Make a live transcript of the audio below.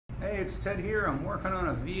Hey, it's Ted here. I'm working on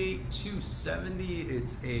a V8 270.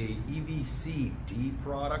 It's a EVC D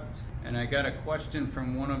product. And I got a question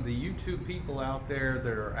from one of the YouTube people out there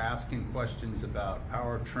that are asking questions about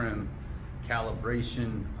power trim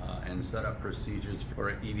calibration and setup procedures for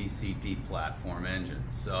an EVC D platform engine.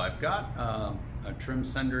 So I've got a trim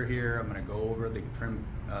sender here. I'm going to go over the trim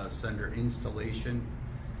sender installation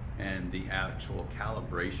and the actual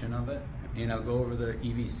calibration of it. And I'll go over the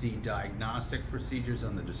EVC diagnostic procedures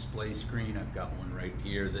on the display screen. I've got one right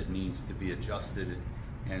here that needs to be adjusted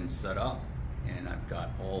and set up. And I've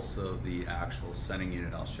got also the actual sending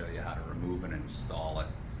unit. I'll show you how to remove and install it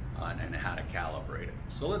and how to calibrate it.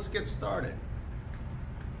 So let's get started.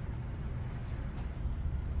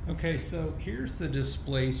 Okay, so here's the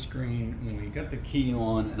display screen. We got the key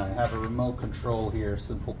on and I have a remote control here,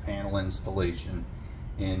 simple panel installation.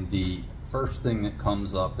 And the first thing that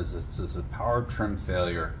comes up is it says a power trim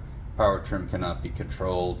failure. Power trim cannot be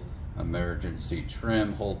controlled. Emergency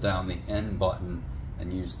trim. Hold down the N button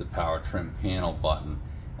and use the power trim panel button,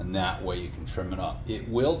 and that way you can trim it up. It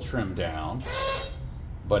will trim down,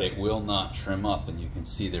 but it will not trim up, and you can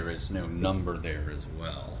see there is no number there as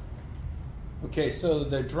well. Okay, so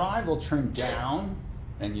the drive will trim down,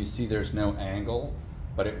 and you see there's no angle,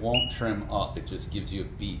 but it won't trim up. It just gives you a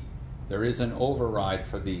beep. There is an override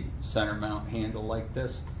for the center mount handle like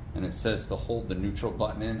this, and it says to hold the neutral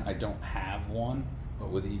button in. I don't have one, but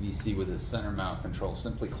with EVC with a center mount control,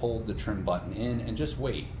 simply hold the trim button in and just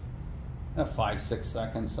wait. 5-6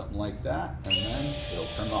 seconds, something like that, and then it'll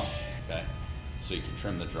trim up, okay? So you can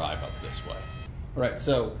trim the drive up this way. All right,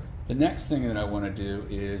 so the next thing that I want to do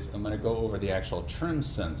is I'm going to go over the actual trim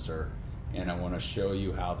sensor, and I want to show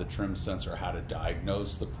you how the trim sensor, how to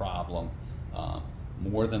diagnose the problem.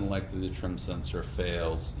 More than likely the trim sensor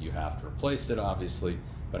fails. You have to replace it, obviously,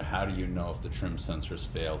 but how do you know if the trim sensor's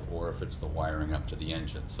failed or if it's the wiring up to the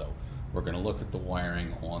engine? So we're going to look at the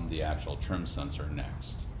wiring on the actual trim sensor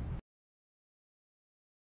next.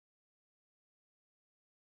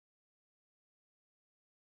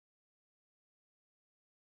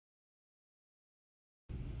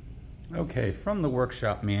 Okay, from the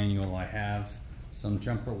workshop manual I have some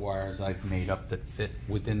jumper wires I've made up that fit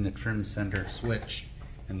within the trim sender switch,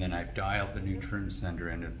 and then I've dialed the new trim sender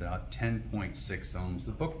in at about 10.6 ohms.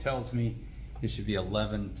 The book tells me it should be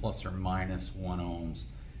 11 plus or minus 1 ohms.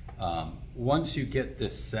 Once you get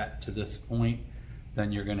this set to this point,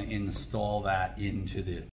 then you're going to install that into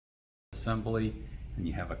the assembly, and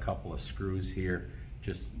you have a couple of screws here.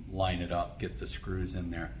 Just line it up, get the screws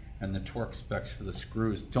in there. And the torque specs for the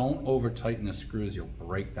screws, don't over tighten the screws, you'll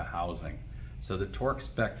break the housing. So the torque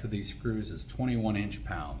spec for these screws is 21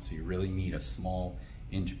 inch-pounds, so you really need a small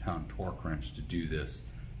inch-pound torque wrench to do this,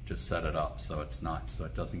 to set it up so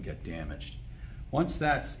it doesn't get damaged. Once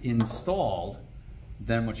that's installed,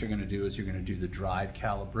 then what you're going to do is you're going to do the drive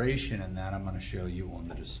calibration, and that I'm going to show you on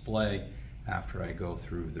the display after I go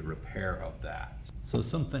through the repair of that. So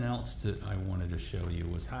something else that I wanted to show you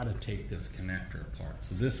was how to take this connector apart.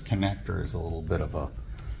 So this connector is a little bit of a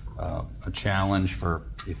challenge for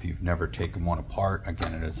if you've never taken one apart.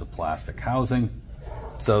 Again, it is a plastic housing.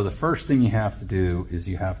 So the first thing you have to do is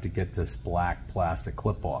you have to get this black plastic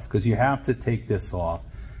clip off, because you have to take this off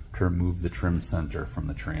to remove the trim center from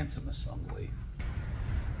the transom assembly.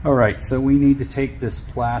 All right, so we need to take this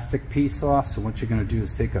plastic piece off. So what you're going to do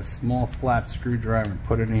is take a small flat screwdriver and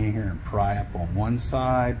put it in here and pry up on one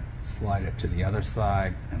side, slide it to the other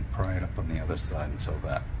side, and pry it up on the other side until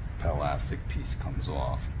that plastic piece comes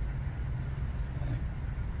off.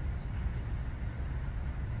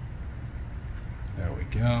 There we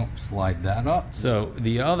go, slide that up. So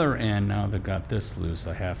the other end, now that got this loose,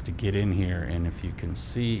 I have to get in here, and if you can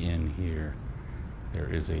see in here,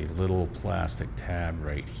 there is a little plastic tab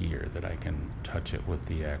right here that I can touch it with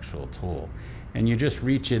the actual tool. And you just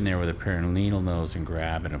reach in there with a pair of needle nose and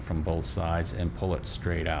grab it from both sides and pull it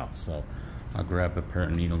straight out. So I'll grab a pair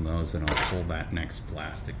of needle nose and I'll pull that next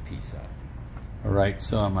plastic piece out. All right,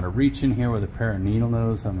 so I'm going to reach in here with a pair of needle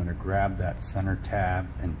nose. I'm going to grab that center tab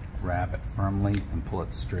and grab it firmly and pull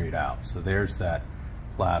it straight out. So there's that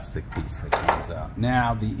plastic piece that comes out.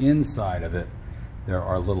 Now the inside of it, there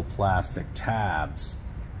are little plastic tabs,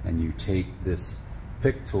 and you take this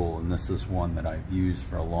pick tool, and this is one that I've used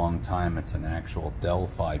for a long time. It's an actual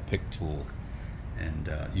Delphi pick tool, and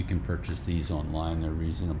you can purchase these online. They're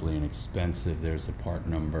reasonably inexpensive. There's the part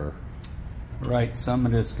number. Right, so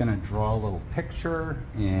I'm just going to draw a little picture,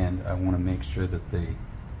 and I want to make sure that the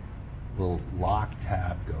little lock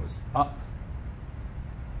tab goes up.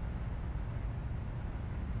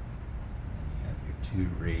 Two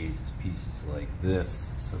raised pieces like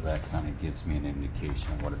this, so that kind of gives me an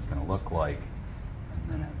indication of what it's going to look like.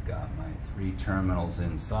 And then I've got 3 terminals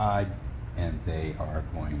inside, and they are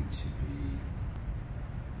going to be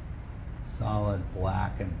solid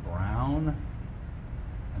black and brown,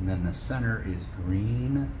 and then the center is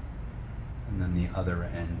green, and then the other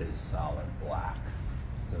end is solid black.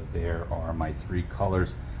 So there are my 3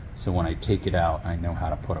 colors. So when I take it out, I know how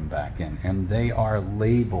to put them back in. And they are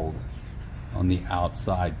labeled on the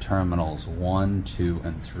outside terminals 1, 2,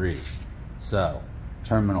 and 3. So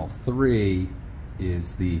terminal 3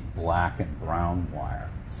 is the black and brown wire.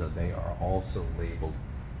 So they are also labeled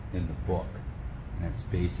in the book. And it's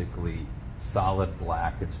basically solid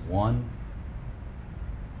black is 1,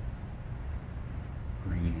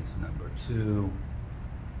 green is number 2,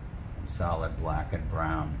 and solid black and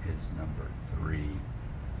brown is number 3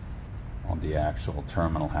 on the actual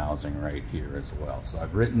terminal housing right here as well. So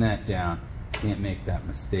I've written that down. Can't make that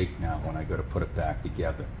mistake now when I go to put it back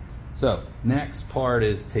together. So next part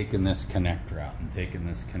is taking this connector out, and taking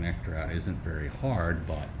this connector out isn't very hard,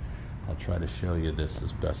 but I'll try to show you this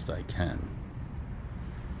as best I can.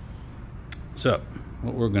 So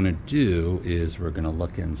what we're going to do is we're going to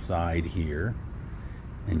look inside here,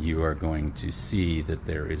 and you are going to see that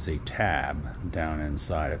there is a tab down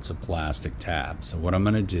inside. It's a plastic tab. So what I'm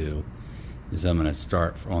going to do is I'm going to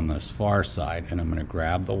start on this far side, and I'm going to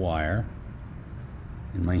grab the wire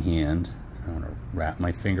in my hand. I'm going to wrap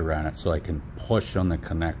my finger around it so I can push on the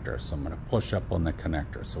connector. So I'm going to push up on the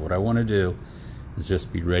connector. So what I want to do is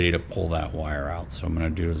just be ready to pull that wire out. So what I'm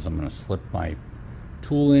going to do is I'm going to slip my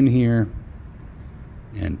tool in here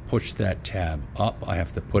and push that tab up. I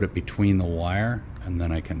have to put it between the wire, and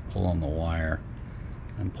then I can pull on the wire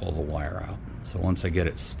and pull the wire out. So once I get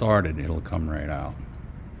it started, it'll come right out.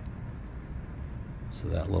 So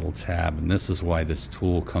that little tab, and this is why this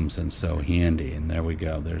tool comes in so handy. And there we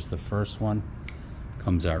go, there's the first one.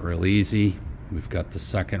 Comes out real easy. We've got the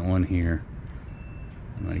second one here.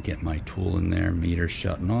 I'm going to get my tool in there, meter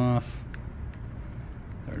shutting off.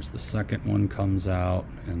 There's the second one comes out,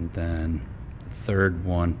 and then the third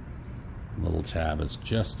one, little tab is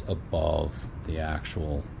just above the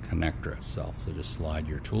actual connector itself. So just slide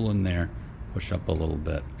your tool in there, push up a little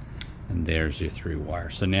bit, and there's your 3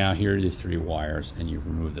 wires. So now here are your 3 wires, and you've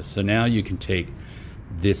removed this. So now you can take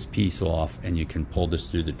this piece off, and you can pull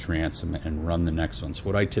this through the transom and run the next one. So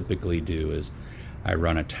what I typically do is I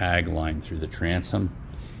run a tag line through the transom,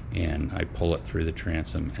 and I pull it through the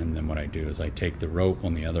transom, and then what I do is I take the rope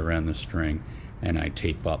on the other end of the string, and I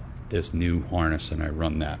tape up this new harness, and I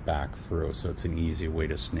run that back through. So it's an easy way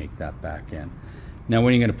to snake that back in. Now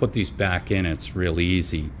when you're going to put these back in, it's real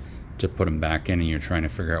easy to put them back in, and you're trying to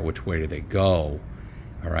figure out which way do they go.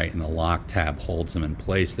 All right, and the lock tab holds them in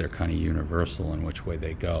place. They're kind of universal in which way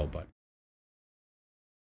they go. But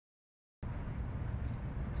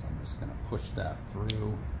so I'm just going to push that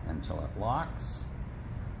through until it locks.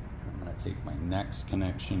 I'm going to take my next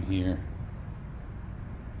connection here,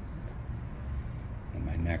 and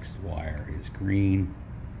my next wire is green.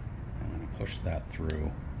 I'm going to push that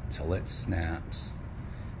through until it snaps,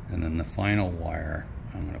 and then the final wire,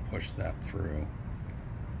 I'm going to push that through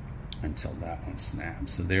until that one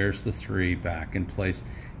snaps. So there's the 3 back in place,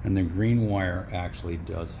 and the green wire actually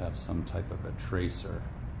does have some type of a tracer,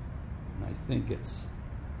 and I think it's,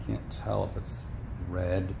 can't tell if it's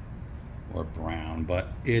red or brown, but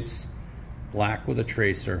it's black with a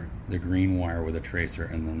tracer, the green wire with a tracer,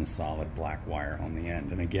 and then the solid black wire on the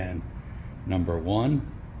end. And again, number 1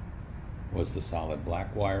 was the solid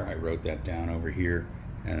black wire. I wrote that down over here,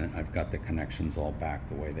 and I've got the connections all back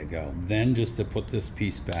the way they go. Then just to put this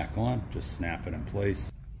piece back on, just snap it in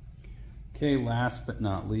place. Okay, last but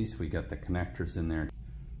not least, we got the connectors in there.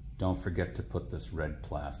 Don't forget to put this red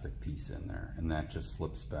plastic piece in there, and that just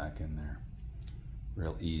slips back in there.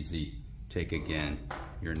 Real easy. Take again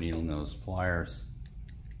your needle nose pliers,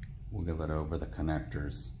 wiggle it over the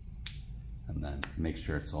connectors, and then make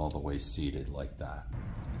sure it's all the way seated like that.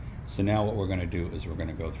 So now what we're going to do is we're going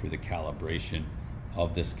to go through the calibration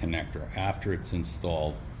of this connector after it's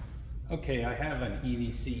installed. Okay, I have an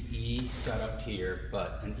EVC-E set up here,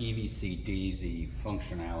 but an EVC-D, the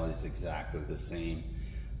functionality is exactly the same.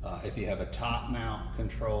 If you have a top mount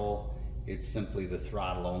control, it's simply the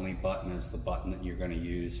throttle only button is the button that you're going to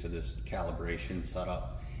use for this calibration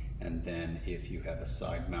setup. And then if you have a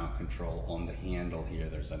side mount control on the handle here,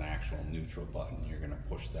 there's an actual neutral button. You're going to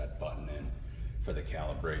push that button in for the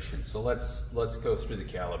calibration. So let's go through the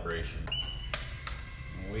calibration.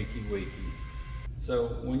 Wakey wakey.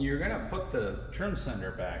 So when you're going to put the trim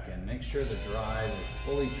center back in, make sure the drive is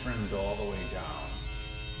fully trimmed all the way down.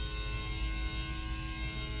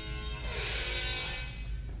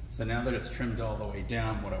 So now that it's trimmed all the way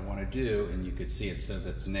down, what I want to do, and you can see it says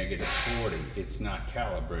it's -40, it's not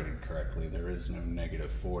calibrated correctly. There is no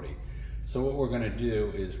 -40. So what we're going to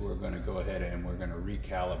do is we're going to go ahead and we're going to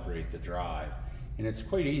recalibrate the drive. And it's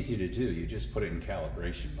quite easy to do. You just put it in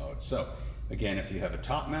calibration mode. So again, if you have a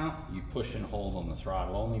top mount, you push and hold on the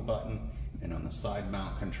throttle only button, and on the side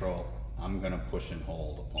mount control, I'm going to push and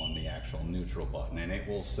hold on the actual neutral button, and it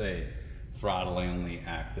will say throttle only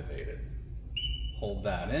activated. Hold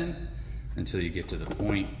that in until you get to the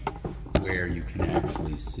point where you can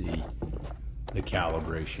actually see the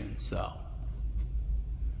calibration. So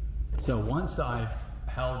once I've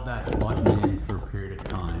held that button in for a period of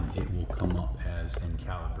time, it will come up as in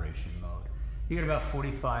calibration mode. You get about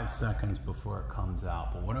 45 seconds before it comes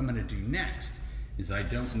out. But what I'm going to do next is I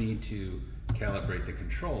don't need to calibrate the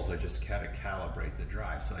controls. I just gotta calibrate the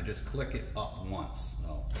drive. So I just click it up once.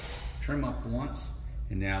 So trim up once,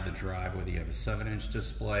 and now the drive, whether you have a 7-inch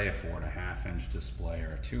display, a 4.5-inch display,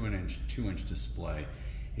 or a 2-inch display,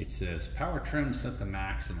 it says power trim set the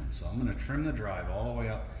maximum. So I'm going to trim the drive all the way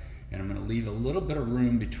up, and I'm going to leave a little bit of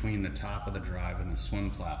room between the top of the drive and the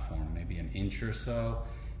swim platform, maybe an inch or so,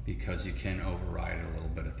 because you can override it a little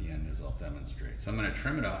bit at the end, as I'll demonstrate. So I'm going to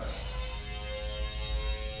trim it up.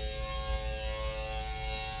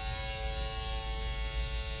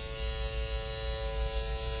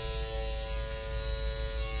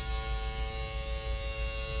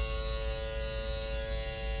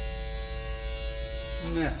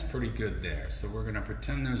 And that's pretty good there. So we're going to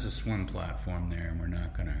pretend there's a swim platform there, and we're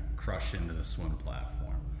not going to crush into the swim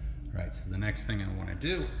platform. Right, so the next thing I want to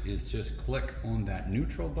do is just click on that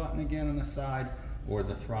neutral button again on the side, or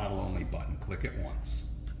the throttle only button. Click it once.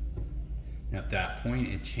 At that point,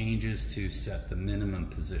 it changes to set the minimum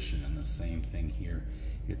position, and the same thing here.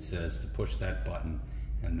 It says to push that button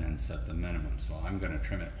and then set the minimum. So I'm going to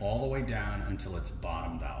trim it all the way down until it's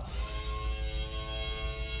bottomed out.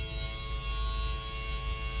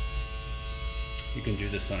 You can do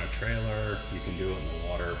this on a trailer, you can do it in the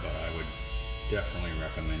water, but I would definitely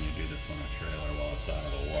recommend you do this on a trailer while it's out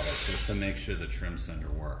of the water, just to make sure the trim sender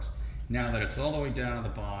works. Now that it's all the way down to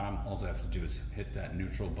the bottom, all I have to do is hit that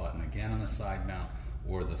neutral button again on the side mount,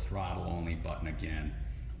 or the throttle only button again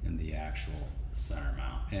in the actual center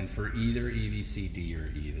mount. And for either EVC D or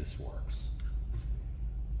E, this works.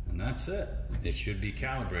 And that's it. It should be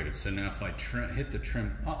calibrated. So now if I hit the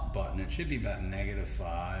trim up button, it should be about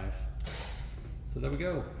 -5. So there we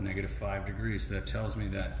go, -5 degrees. That tells me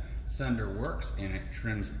that sender works and it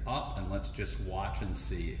trims up, and let's just watch and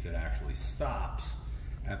see if it actually stops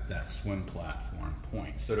at that swim platform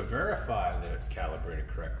point. So to verify that it's calibrated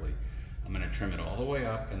correctly, I'm going to trim it all the way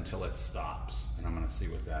up until it stops, and I'm going to see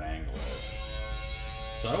what that angle is.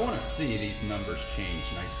 So I want to see these numbers change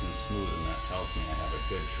nice and smooth, and that tells me I have a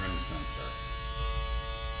good trim sensor.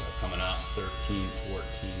 So coming up 13,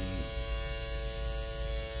 14.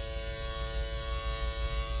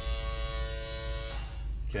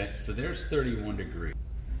 Okay, so there's 31 degrees.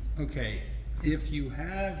 Okay, if you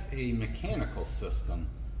have a mechanical system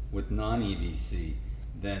with non-EVC,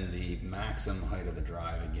 then the maximum height of the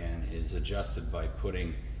drive again is adjusted by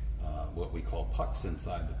putting what we call pucks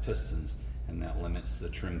inside the pistons, and that limits the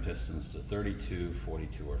trim pistons to 32,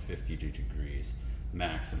 42, or 52 degrees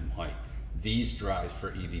maximum height. These drives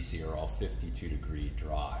for EVC are all 52 degree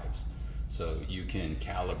drives. So you can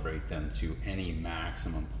calibrate them to any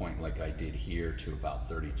maximum point, like I did here, to about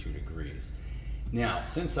 32 degrees. Now,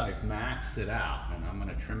 since I've maxed it out, and I'm going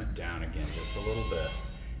to trim it down again just a little bit,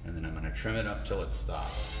 and then I'm going to trim it up till it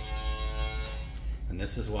stops. And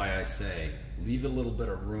this is why I say, leave a little bit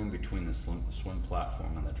of room between the swim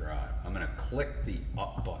platform and the drive. I'm going to click the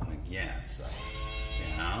up button again. So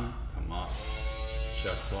down, come up,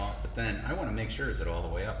 shuts off. But then I want to make sure is it all the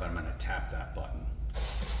way up, and I'm going to tap that button.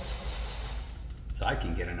 So I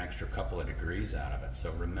can get an extra couple of degrees out of it.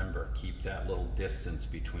 So remember, keep that little distance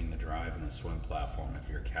between the drive and the swim platform if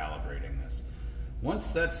you're calibrating this.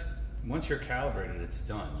 Once you're calibrated, it's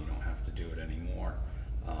done. You don't have to do it anymore.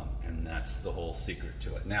 And that's the whole secret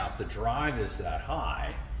to it. Now, if the drive is that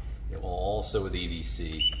high, it will also, with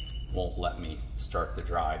EVC, won't let me start the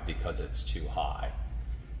drive because it's too high.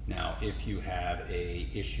 Now, if you have a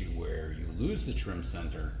issue where you lose the trim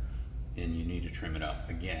center and you need to trim it up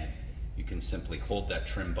again, you can simply hold that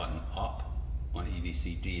trim button up on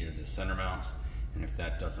EVC D or the center mounts, and if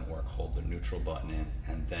that doesn't work, hold the neutral button in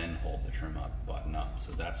and then hold the trim up button up.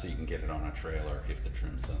 So that's so you can get it on a trailer if the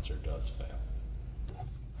trim sensor does fail.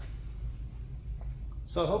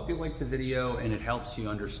 So I hope you liked the video and it helps you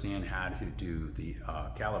understand how to do the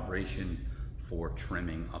calibration for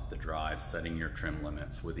trimming up the drive, setting your trim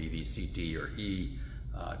limits with EVC D or E.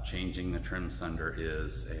 Changing the trim sender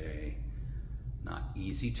is a not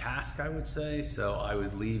easy task, I would say, so I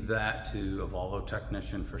would leave that to a Volvo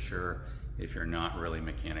technician for sure. If you're not really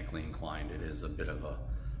mechanically inclined, it is a bit of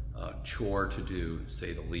a chore to do,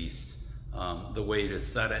 say the least. The way to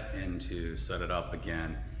set it and to set it up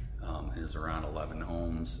again is around 11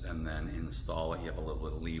 ohms, and then install it. You have a little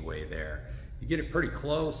bit of leeway there. You get it pretty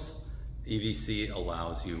close. EVC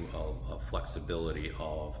allows you a flexibility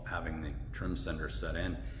of having the trim sender set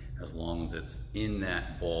in. As long as it's in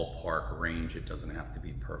that ballpark range, it doesn't have to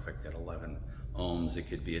be perfect at 11 ohms. It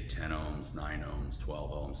could be at 10 ohms, 9 ohms,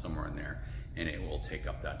 12 ohms, somewhere in there, and it will take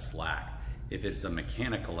up that slack. If it's a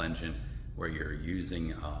mechanical engine where you're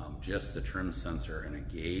using just the trim sensor and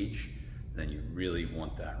a gauge, then you really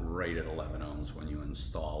want that right at 11 ohms when you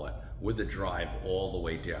install it with the drive all the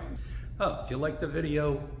way down. If you liked the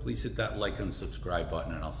video, please hit that like and subscribe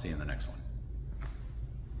button, and I'll see you in the next one.